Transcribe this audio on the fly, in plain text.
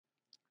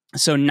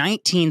So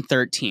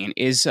 1913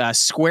 is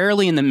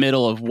squarely in the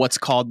middle of what's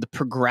called the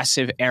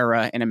progressive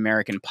era in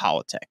American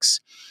politics.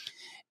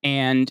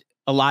 And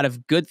a lot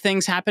of good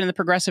things happen in the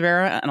progressive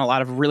era and a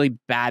lot of really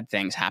bad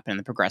things happen in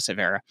the progressive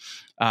era.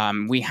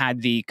 We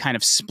had the kind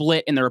of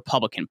split in the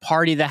Republican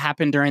Party that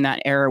happened during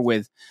that era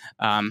with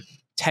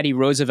Teddy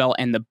Roosevelt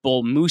and the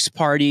Bull Moose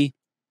Party.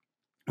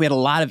 We had a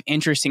lot of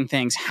interesting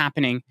things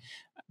happening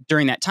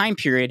during that time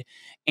period.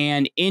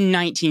 And in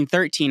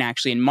 1913,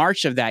 actually, in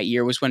March of that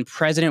year, was when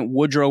President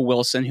Woodrow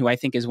Wilson, who I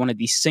think is one of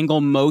the single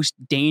most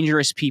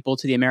dangerous people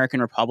to the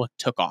American Republic,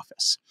 took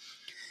office.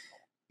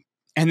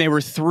 And there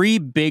were three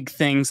big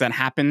things that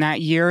happened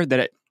that year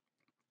that,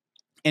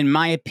 in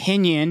my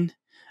opinion,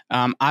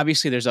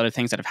 obviously there's other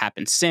things that have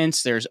happened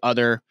since. There's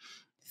other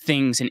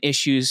things and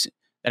issues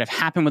that have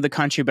happened with the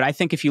country. But I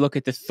think if you look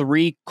at the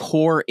three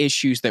core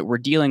issues that we're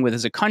dealing with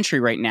as a country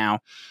right now,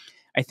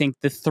 I think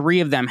the three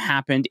of them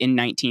happened in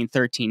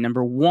 1913.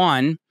 Number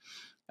one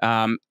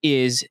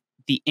is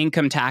the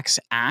Income Tax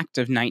Act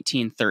of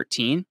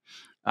 1913.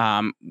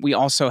 We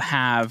also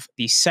have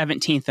the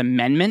 17th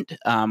Amendment,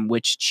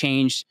 which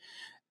changed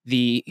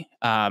the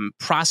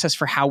process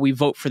for how we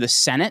vote for the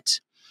Senate.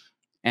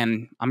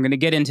 And I'm going to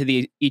get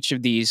into each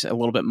of these a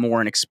little bit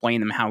more and explain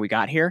them how we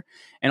got here.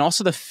 And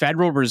also the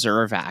Federal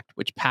Reserve Act,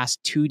 which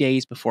passed 2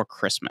 days before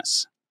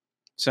Christmas.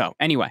 So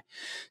anyway,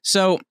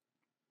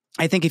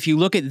 I think if you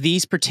look at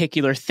these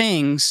particular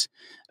things,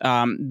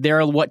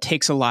 they're what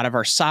takes a lot of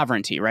our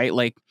sovereignty, right?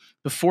 Like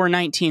before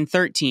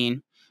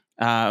 1913,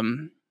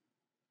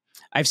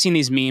 I've seen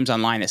these memes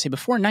online that say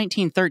before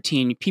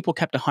 1913, people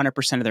kept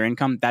 100% of their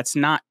income. That's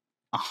not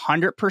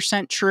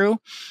 100% true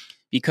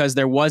because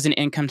there was an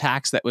income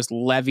tax that was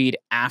levied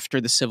after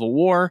the Civil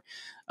War.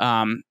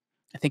 I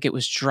think it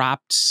was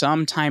dropped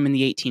sometime in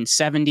the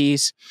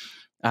 1870s.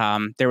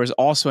 There was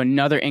also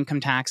another income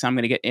tax. I'm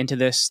going to get into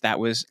this that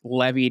was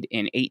levied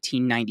in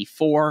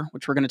 1894,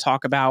 which we're going to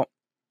talk about.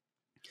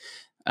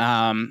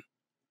 And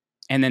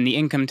then the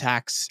Income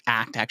Tax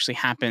Act actually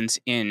happens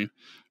in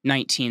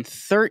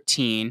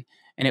 1913,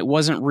 and it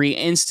wasn't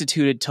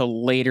reinstituted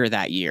till later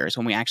that year is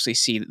when we actually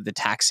see the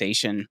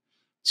taxation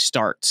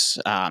starts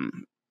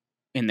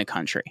in the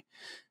country.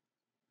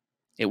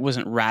 It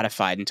wasn't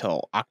ratified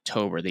until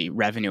October, the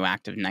Revenue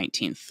Act of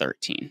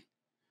 1913.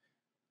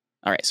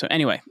 All right. So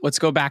anyway, let's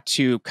go back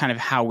to kind of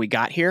how we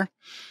got here.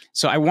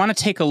 So I want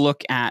to take a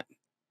look at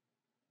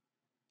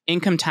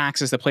income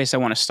tax is the place I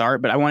want to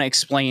start, but I want to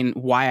explain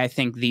why I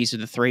think these are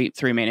the three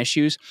main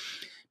issues.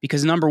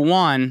 Because number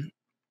one,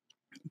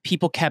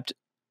 people kept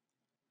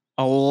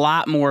a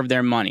lot more of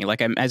their money.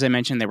 Like as I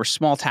mentioned, there were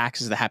small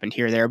taxes that happened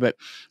here or there, but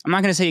I'm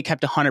not going to say you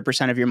kept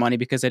 100% of your money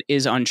because it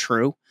is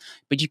untrue,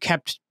 but you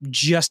kept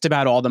just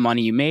about all the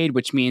money you made,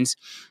 which means,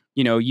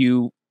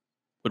 you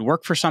would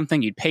work for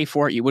something, you'd pay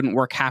for it. You wouldn't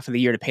work half of the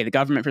year to pay the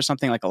government for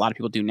something like a lot of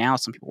people do now.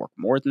 Some people work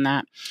more than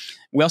that.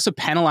 We also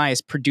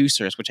penalize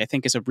producers, which I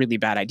think is a really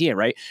bad idea,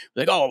 right?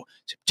 Like,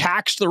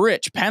 tax the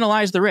rich,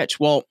 penalize the rich.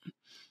 Well,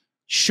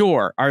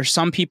 sure. Are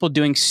some people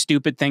doing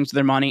stupid things with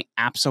their money?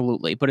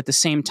 Absolutely. But at the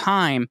same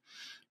time,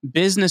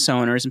 business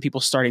owners and people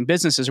starting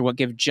businesses are what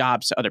give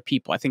jobs to other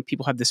people. I think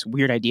people have this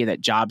weird idea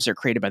that jobs are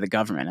created by the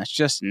government. That's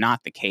just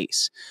not the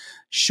case.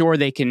 Sure,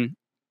 they can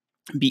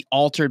be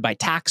altered by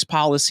tax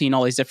policy and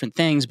all these different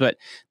things, but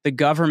the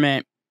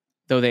government,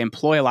 though they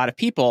employ a lot of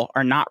people,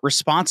 are not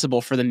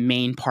responsible for the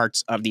main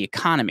parts of the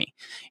economy.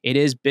 It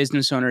is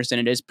business owners and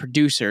it is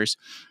producers.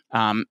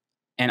 And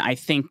I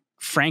think,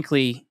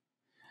 frankly,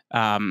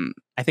 I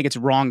think it's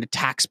wrong to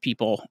tax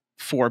people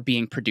for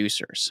being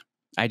producers.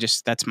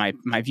 That's my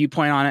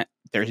viewpoint on it.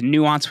 There's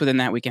nuance within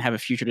that. We can have a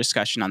future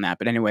discussion on that.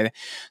 But anyway,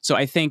 so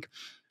I think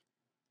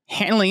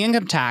handling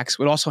income tax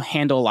would also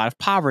handle a lot of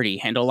poverty,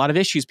 handle a lot of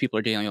issues people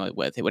are dealing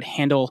with. It would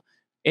handle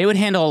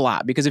a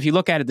lot because if you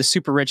look at it, the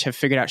super rich have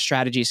figured out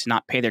strategies to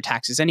not pay their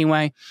taxes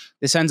anyway.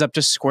 This ends up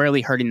just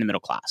squarely hurting the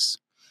middle class.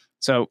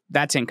 So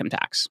that's income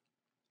tax.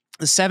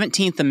 The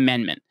 17th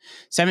Amendment.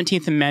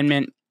 17th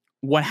Amendment,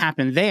 what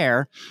happened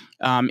there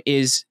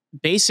is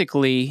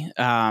basically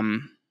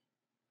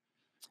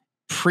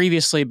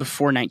previously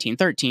before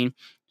 1913,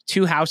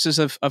 two houses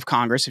of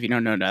Congress, if you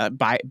don't know that,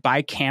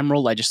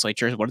 bicameral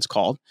legislature is what it's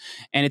called.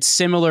 And it's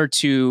similar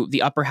to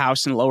the upper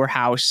house and lower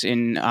house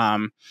in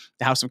the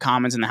House of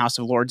Commons and the House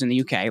of Lords in the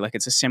UK. Like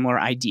it's a similar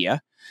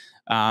idea.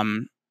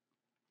 And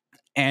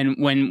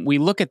when we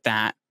look at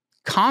that,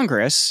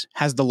 Congress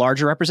has the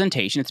larger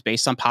representation. It's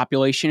based on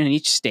population in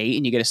each state,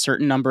 and you get a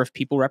certain number of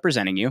people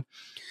representing you.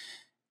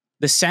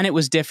 The Senate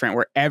was different,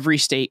 where every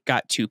state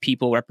got two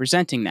people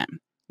representing them.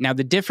 Now,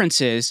 the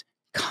difference is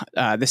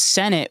the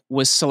Senate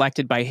was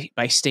selected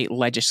by state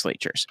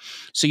legislatures.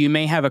 So you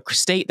may have a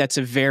state that's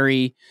a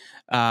very,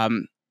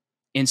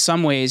 in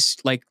some ways,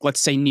 like let's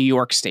say New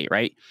York State,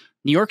 right?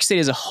 New York State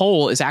as a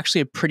whole is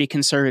actually a pretty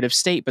conservative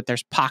state, but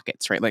there's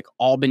pockets, right? Like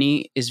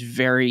Albany is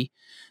very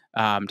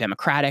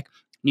Democratic.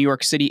 New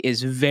York City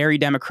is very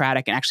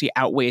Democratic and actually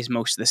outweighs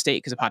most of the state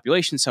because the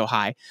population is so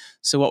high.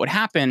 So what would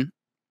happen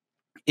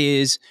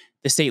is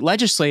The state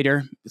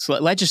legislature,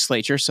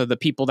 so the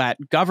people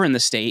that govern the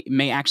state,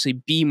 may actually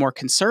be more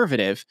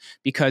conservative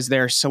because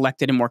they're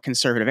selected in more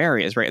conservative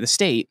areas, right, of the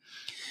state.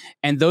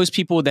 And those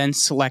people would then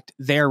select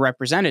their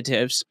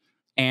representatives,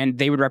 and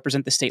they would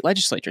represent the state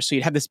legislature. So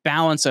you'd have this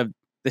balance of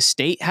the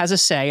state has a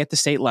say at the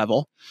state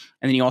level,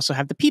 and then you also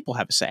have the people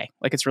have a say.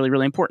 Like, it's really,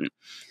 really important.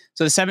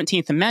 So the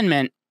 17th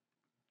Amendment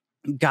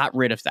got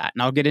rid of that.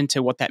 And I'll get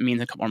into what that means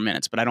in a couple more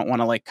minutes, but I don't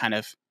want to like kind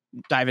of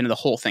dive into the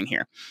whole thing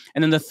here.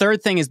 And then the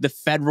third thing is the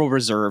Federal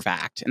Reserve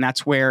Act. And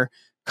that's where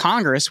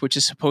Congress, which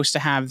is supposed to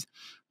have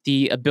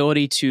the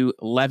ability to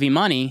levy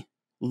money,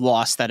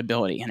 lost that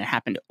ability. And it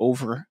happened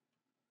over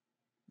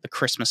the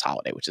Christmas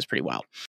holiday, which is pretty wild.